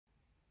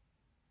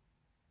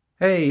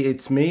Hey,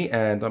 it's me,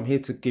 and I'm here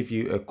to give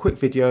you a quick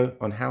video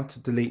on how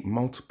to delete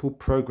multiple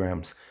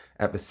programs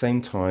at the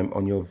same time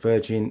on your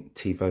Virgin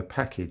TiVo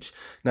package.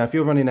 Now, if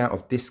you're running out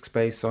of disk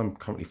space, I'm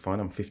currently fine,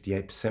 I'm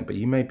 58%, but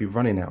you may be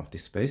running out of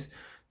disk space.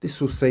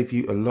 This will save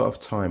you a lot of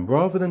time.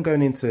 Rather than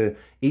going into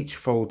each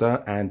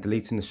folder and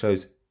deleting the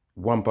shows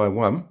one by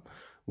one,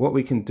 what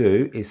we can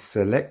do is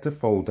select a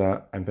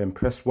folder and then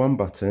press one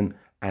button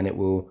and it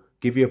will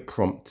give you a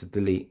prompt to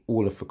delete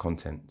all of the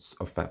contents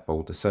of that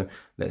folder. So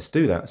let's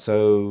do that.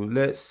 So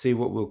let's see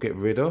what we'll get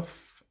rid of.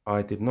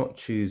 I did not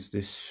choose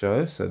this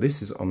show, so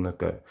this is on the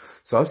go.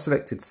 So I've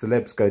selected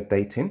Celebs Go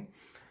Dating,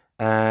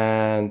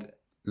 and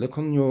look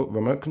on your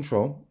remote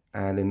control,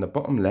 and in the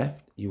bottom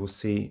left you will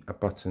see a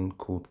button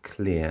called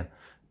Clear.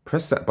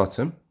 Press that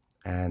button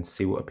and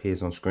see what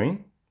appears on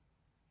screen.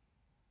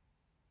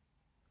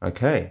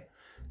 Okay,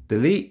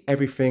 delete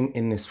everything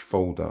in this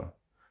folder.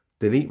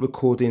 Delete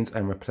recordings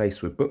and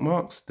replace with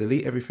bookmarks.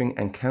 Delete everything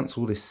and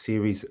cancel this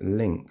series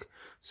link.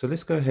 So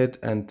let's go ahead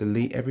and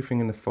delete everything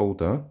in the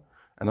folder.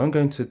 And I'm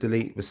going to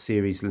delete the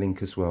series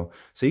link as well.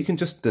 So you can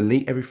just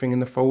delete everything in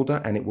the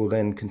folder and it will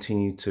then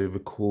continue to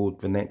record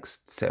the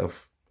next set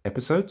of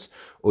episodes.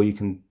 Or you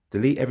can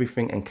delete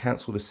everything and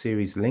cancel the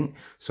series link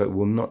so it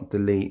will not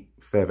delete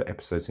further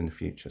episodes in the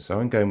future. So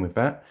I'm going with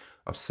that.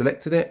 I've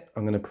selected it.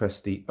 I'm going to press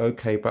the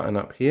OK button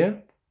up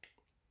here.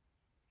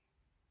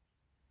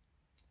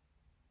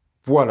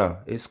 Voila,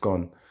 it's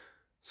gone.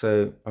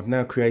 So I've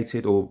now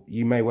created, or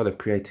you may well have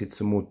created,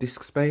 some more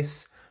disk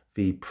space.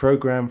 The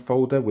program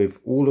folder with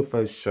all of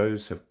those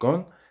shows have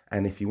gone.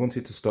 And if you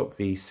wanted to stop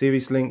the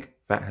series link,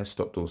 that has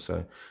stopped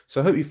also.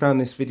 So I hope you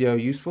found this video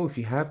useful. If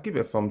you have, give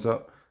it a thumbs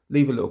up,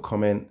 leave a little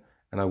comment,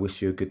 and I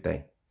wish you a good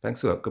day.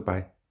 Thanks a lot.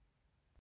 Goodbye.